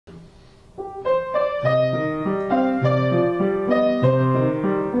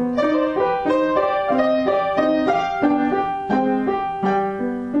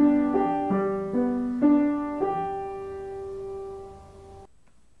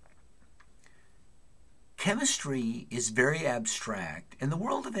chemistry is very abstract, and the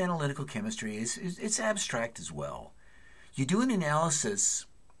world of analytical chemistry it's abstract as well. You do an analysis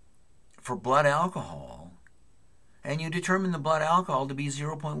for blood alcohol, and you determine the blood alcohol to be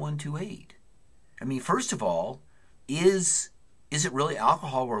 0.128. I mean, first of all, is it really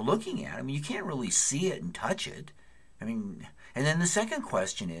alcohol we're looking at? I mean, you can't really see it and touch it. I mean, and then the second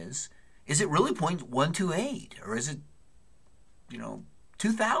question is it really 0.128, or is it,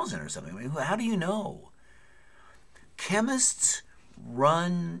 2,000 or something? I mean, how do you know? Chemists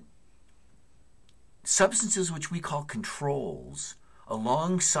run substances which we call controls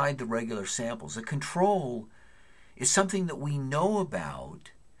alongside the regular samples. A control is something that we know about,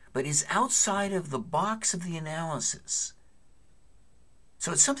 but is outside of the box of the analysis.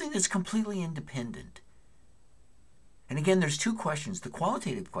 So it's something that's completely independent. And again, there's two questions. The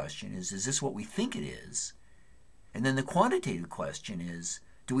qualitative question is this what we think it is? And then the quantitative question is,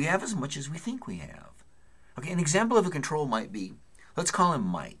 do we have as much as we think we have? Okay, an example of a control might be, let's call him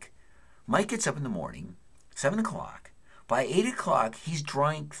Mike. Mike gets up in the morning, 7 o'clock. By 8 o'clock, he's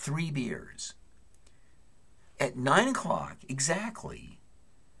drank 3 beers. At 9 o'clock, exactly,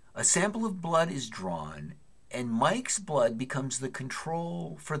 a sample of blood is drawn, and Mike's blood becomes the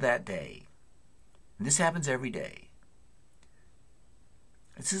control for that day. And this happens every day.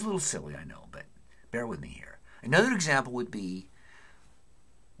 This is a little silly, I know, but bear with me here. Another example would be,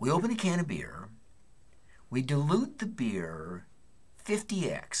 we open a can of beer, we dilute the beer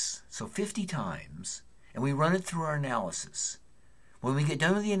 50x, so 50 times, and we run it through our analysis. When we get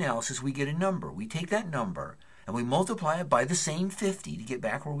done with the analysis, we get a number. We take that number and we multiply it by the same 50 to get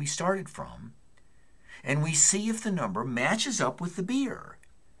back where we started from, and we see if the number matches up with the beer.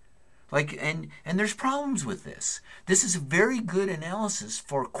 And there's problems with this. This is a very good analysis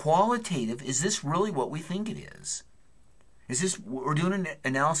for qualitative. Is this really what we think it is? We're doing an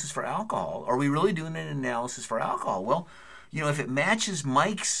analysis for alcohol? Are we really doing an analysis for alcohol? Well, if it matches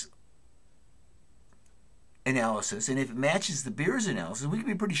Mike's analysis and if it matches the beer's analysis, we can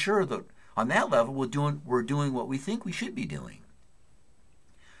be pretty sure that on that level we're doing what we think we should be doing.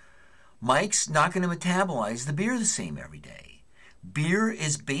 Mike's not going to metabolize the beer the same every day. Beer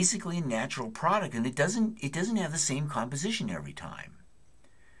is basically a natural product, and it doesn't have the same composition every time.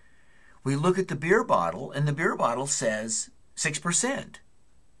 We look at the beer bottle, and the beer bottle says 6%.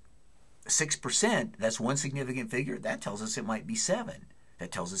 6%, that's one significant figure. That tells us it might be 7.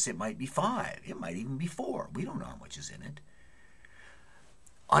 That tells us it might be 5. It might even be 4. We don't know how much is in it.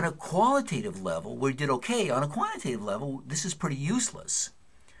 On a qualitative level, we did okay. On a quantitative level, this is pretty useless.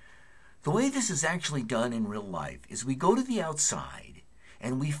 The way this is actually done in real life is we go to the outside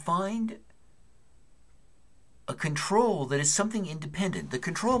and we find a control that is something independent. The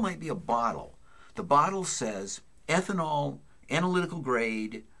control might be a bottle. The bottle says ethanol, analytical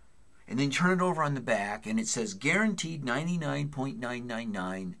grade, and then turn it over on the back and it says guaranteed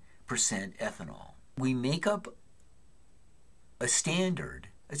 99.999% ethanol. We make up a standard.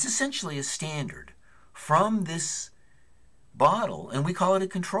 It's essentially a standard from this bottle, and we call it a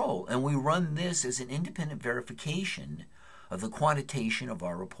control, and we run this as an independent verification of the quantitation of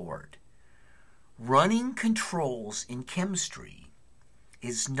our report. Running controls in chemistry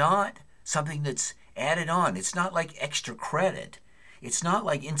is not something that's added on. It's not like extra credit. It's not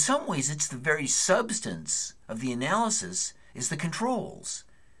like, in some ways, it's the very substance of the analysis is the controls.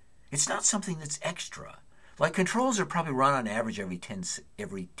 It's not something that's extra. Like controls are probably run on average every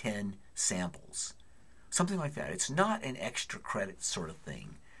 10 samples. Something like that. It's not an extra credit sort of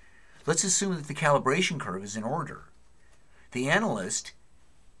thing. Let's assume that the calibration curve is in order. The analyst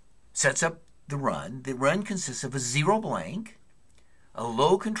sets up the run. The run consists of a 0 blank, a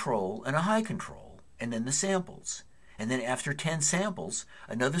low control, and a high control, and then the samples. And then after 10 samples,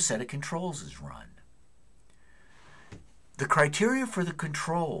 another set of controls is run. The criteria for the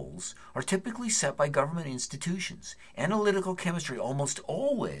controls are typically set by government institutions. Analytical chemistry almost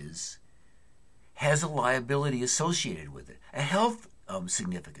always has a liability associated with it, a health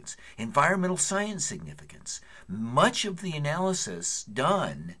significance, environmental science significance. Much of the analysis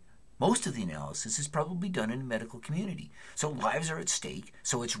done, most of the analysis is probably done in the medical community. So lives are at stake,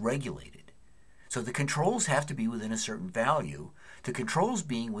 so it's regulated. So the controls have to be within a certain value. The controls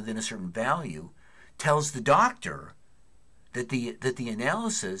being within a certain value tells the doctor that the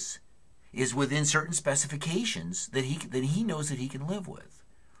analysis is within certain specifications that he knows that he can live with.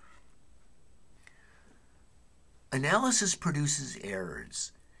 Analysis produces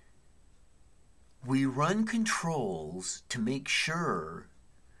errors. We run controls to make sure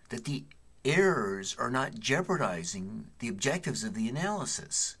that the errors are not jeopardizing the objectives of the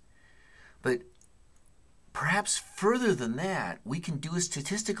analysis. But perhaps further than that, we can do a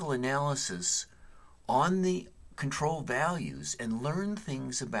statistical analysis on the control values and learn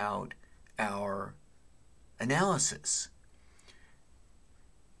things about our analysis.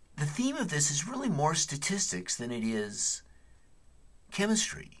 The theme of this is really more statistics than it is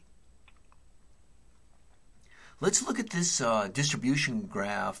chemistry. Let's look at this distribution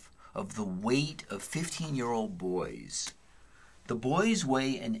graph of the weight of 15-year-old boys. The boys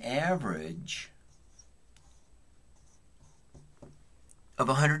weigh an average of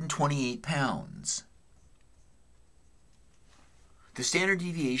 128 pounds. The standard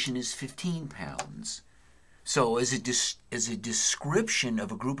deviation is 15 pounds. So as a description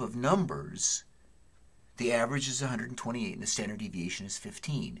of a group of numbers, the average is 128 and the standard deviation is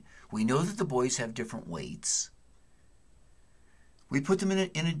 15. We know that the boys have different weights. We put them in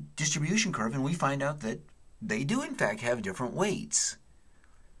a distribution curve and we find out that they do in fact have different weights.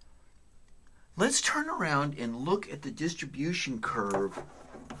 Let's turn around and look at the distribution curve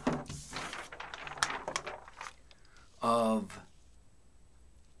of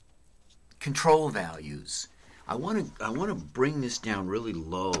control values. I want to bring this down really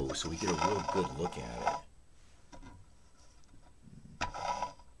low so we get a real good look at it.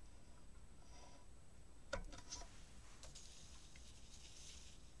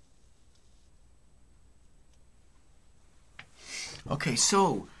 Okay,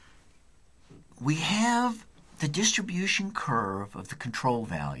 so we have the distribution curve of the control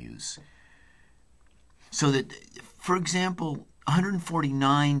values. So that, for example,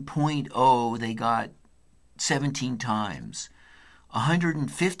 149.0 they got 17 times.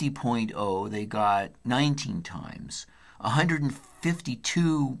 150.0 they got 19 times.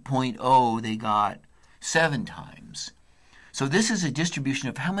 152.0 they got 7 times. So this is a distribution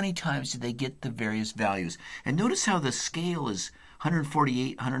of how many times did they get the various values. And notice how the scale is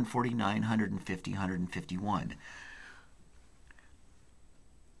 148, 149, 150, 151.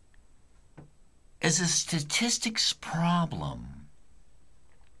 As a statistics problem,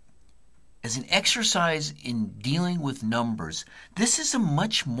 as an exercise in dealing with numbers, this is a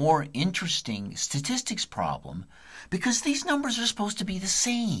much more interesting statistics problem because these numbers are supposed to be the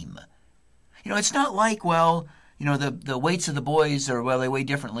same. You know, it's not like, well, you know, the weights of the boys are, well, they weigh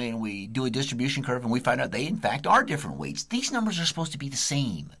differently and we do a distribution curve and we find out they in fact are different weights. These numbers are supposed to be the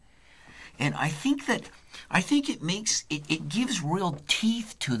same. And I think it gives real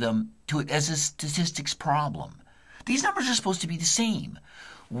teeth to it as a statistics problem. These numbers are supposed to be the same.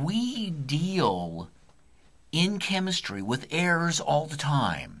 We deal in chemistry with errors all the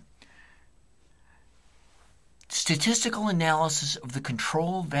time. Statistical analysis of the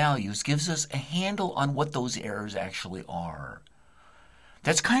control values gives us a handle on what those errors actually are.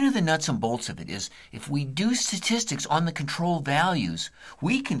 That's kind of the nuts and bolts of it, is if we do statistics on the control values,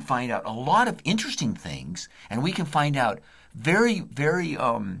 we can find out a lot of interesting things, and we can find out very, very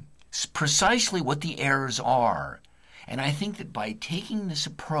precisely what the errors are. And I think that by taking this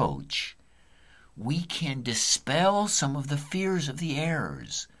approach, we can dispel some of the fears of the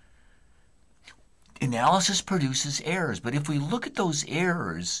errors. Analysis produces errors, but if we look at those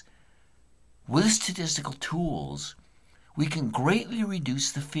errors with statistical tools, we can greatly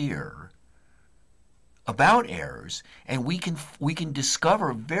reduce the fear about errors, and we can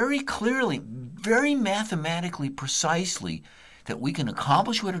discover very clearly, very mathematically precisely, that we can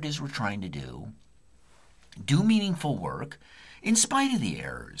accomplish what it is we're trying to do meaningful work in spite of the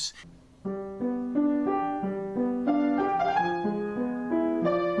errors.